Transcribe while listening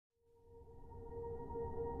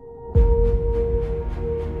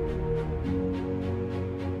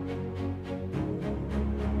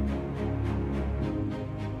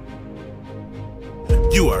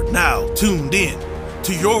You are now tuned in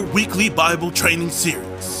to your weekly Bible training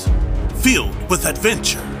series, filled with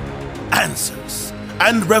adventure, answers,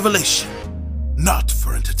 and revelation, not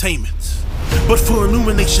for entertainment, but for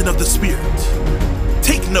illumination of the Spirit.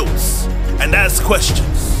 Take notes and ask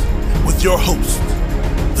questions with your host,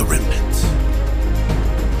 The Remnant.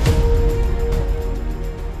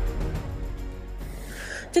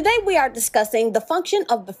 Today we are discussing the function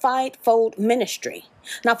of the fivefold ministry.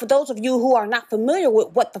 Now, for those of you who are not familiar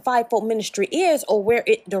with what the fivefold ministry is or where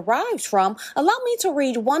it derives from, allow me to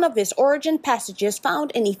read one of its origin passages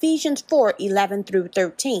found in Ephesians 4:11 through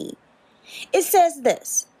 13. It says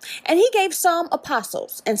this: "And he gave some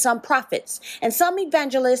apostles, and some prophets, and some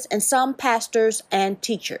evangelists, and some pastors and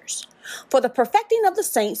teachers, for the perfecting of the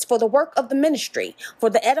saints, for the work of the ministry, for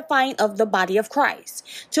the edifying of the body of Christ,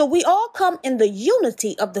 till we all come in the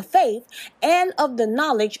unity of the faith and of the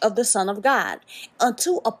knowledge of the Son of God,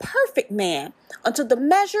 unto a perfect man, unto the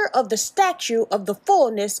measure of the stature of the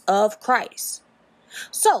fullness of Christ."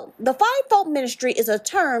 So, the fivefold ministry is a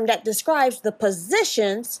term that describes the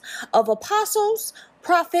positions of apostles,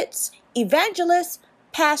 prophets, evangelists,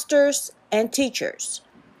 pastors, and teachers.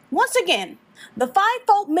 Once again, the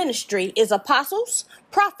fivefold ministry is apostles,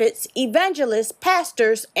 prophets, evangelists,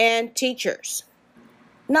 pastors, and teachers.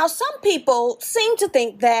 Now, some people seem to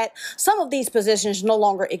think that some of these positions no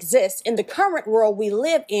longer exist in the current world we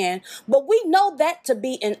live in, but we know that to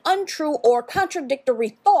be an untrue or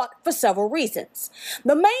contradictory thought for several reasons.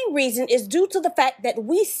 The main reason is due to the fact that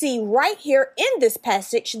we see right here in this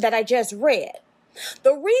passage that I just read.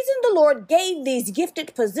 The reason the Lord gave these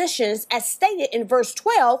gifted positions, as stated in verse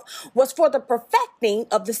 12, was for the perfecting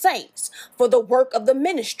of the saints, for the work of the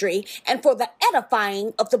ministry, and for the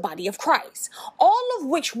edifying of the body of Christ, all of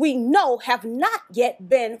which we know have not yet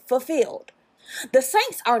been fulfilled. The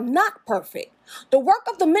saints are not perfect. The work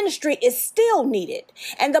of the ministry is still needed,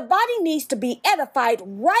 and the body needs to be edified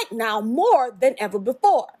right now more than ever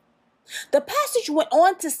before. The passage went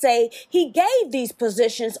on to say he gave these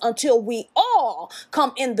positions until we all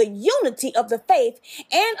come in the unity of the faith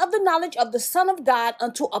and of the knowledge of the Son of God,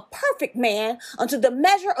 unto a perfect man, unto the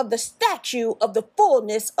measure of the stature of the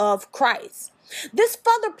fullness of Christ. This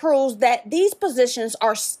further proves that these positions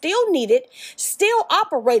are still needed, still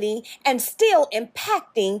operating, and still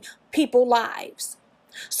impacting people's lives.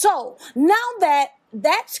 So now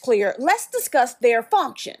that's clear, let's discuss their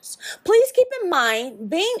functions. Please keep in mind,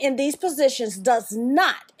 being in these positions does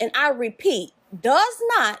not, and I repeat, does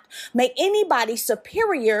not make anybody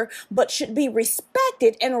superior, but should be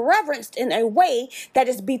respected and reverenced in a way that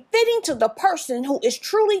is befitting to the person who is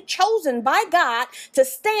truly chosen by God to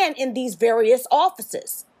stand in these various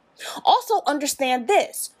offices. Also understand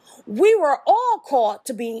this: we were all called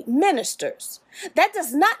to be ministers. That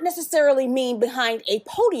does not necessarily mean behind a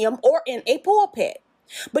podium or in a pulpit,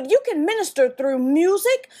 but you can minister through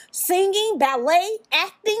music, singing, ballet,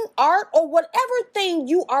 acting, art, or whatever thing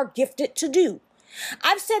you are gifted to do.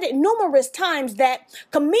 I've said it numerous times that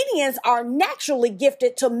comedians are naturally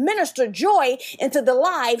gifted to minister joy into the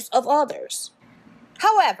lives of others.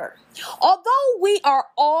 However, although we are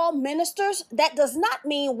all ministers, that does not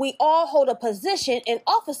mean we all hold a position in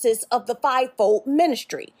offices of the fivefold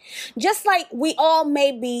ministry. Just like we all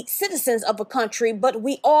may be citizens of a country, but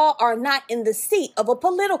we all are not in the seat of a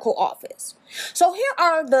political office. So here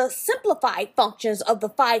are the simplified functions of the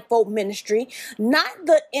fivefold ministry, not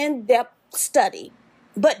the in-depth study,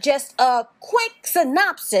 but just a quick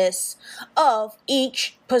synopsis of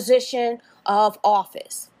each position of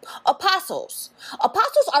office. Apostles.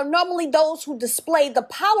 Apostles are normally those who display the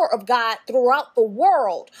power of God throughout the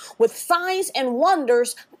world with signs and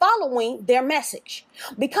wonders following their message.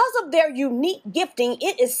 Because of their unique gifting,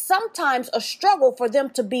 it is sometimes a struggle for them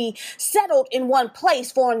to be settled in one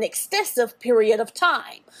place for an extensive period of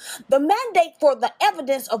time. The mandate for the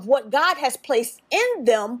evidence of what God has placed in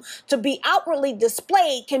them to be outwardly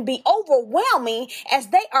displayed can be overwhelming, as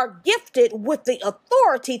they are gifted with the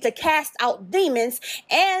authority to cast out demons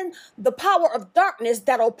and the power of darkness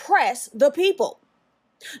that oppress the people.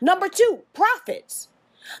 Number 2, prophets.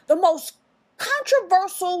 The most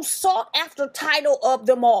controversial, sought-after title of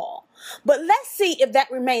them all. But let's see if that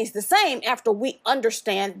remains the same after we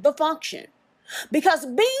understand the function. Because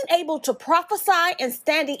being able to prophesy and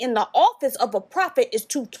standing in the office of a prophet is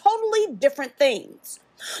two totally different things.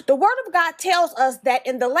 The Word of God tells us that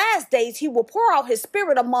in the last days he will pour out his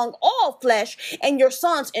Spirit among all flesh, and your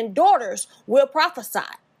sons and daughters will prophesy.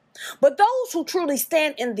 But those who truly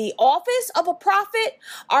stand in the office of a prophet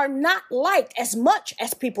are not liked as much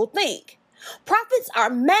as people think. Prophets are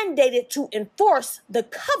mandated to enforce the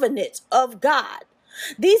covenant of God.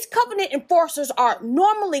 These covenant enforcers are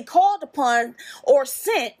normally called upon or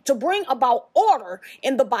sent to bring about order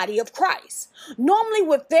in the body of Christ. Normally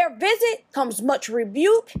with their visit comes much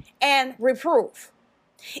rebuke and reproof.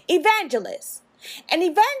 Evangelists. An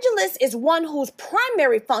evangelist is one whose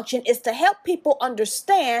primary function is to help people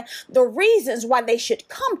understand the reasons why they should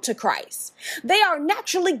come to Christ. They are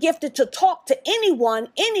naturally gifted to talk to anyone,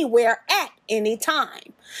 anywhere, at any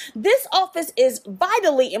time. This office is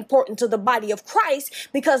vitally important to the body of Christ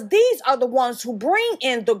because these are the ones who bring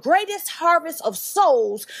in the greatest harvest of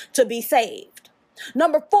souls to be saved.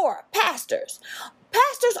 Number 4, pastors.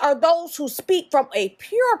 Pastors are those who speak from a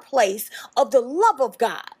pure place of the love of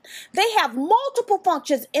God. They have multiple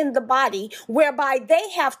functions in the body whereby they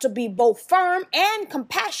have to be both firm and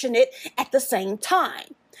compassionate at the same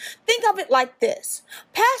time. Think of it like this.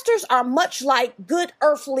 Pastors are much like good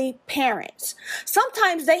earthly parents.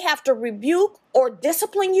 Sometimes they have to rebuke or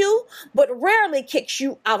discipline you, but rarely kicks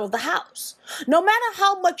you out of the house. No matter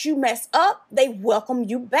how much you mess up, they welcome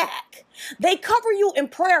you back. They cover you in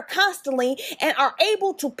prayer constantly and are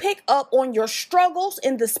able to pick up on your struggles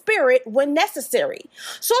in the spirit when necessary.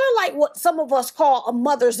 Sort of like what some of us call a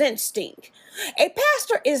mother's instinct. A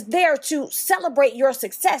pastor is there to celebrate your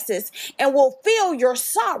successes and will feel your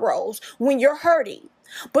sorrows when you're hurting.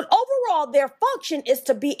 But overall, their function is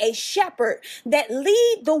to be a shepherd that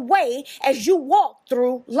lead the way as you walk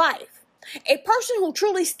through life. A person who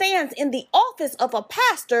truly stands in the office of a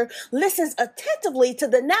pastor listens attentively to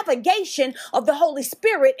the navigation of the Holy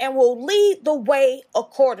Spirit and will lead the way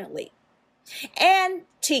accordingly. And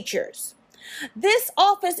teachers. This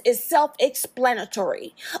office is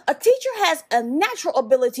self-explanatory. A teacher has a natural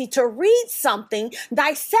ability to read something,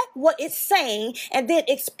 dissect what it's saying, and then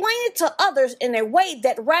explain it to others in a way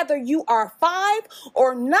that whether you are 5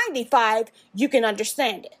 or 95, you can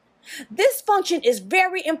understand it. This function is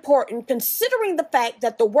very important considering the fact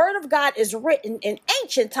that the Word of God is written in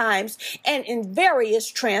ancient times and in various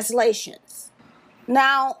translations.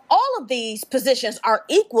 Now, all of these positions are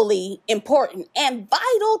equally important and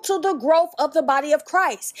vital to the growth of the body of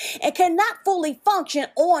Christ and cannot fully function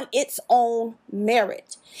on its own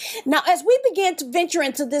merit. Now, as we begin to venture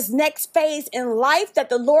into this next phase in life that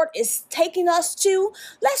the Lord is taking us to,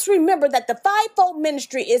 let's remember that the fivefold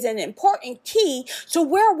ministry is an important key to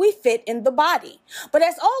where we fit in the body. But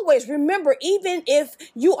as always, remember, even if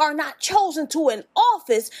you are not chosen to an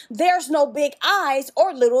office, there's no big I's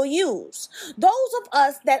or little U's. Those of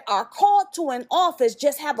us that are called to an office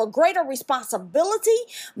just have a greater responsibility,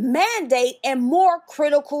 mandate, and more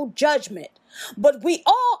critical judgment. But we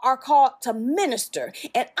all are called to minister,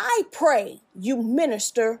 and I pray you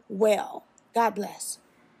minister well. God bless.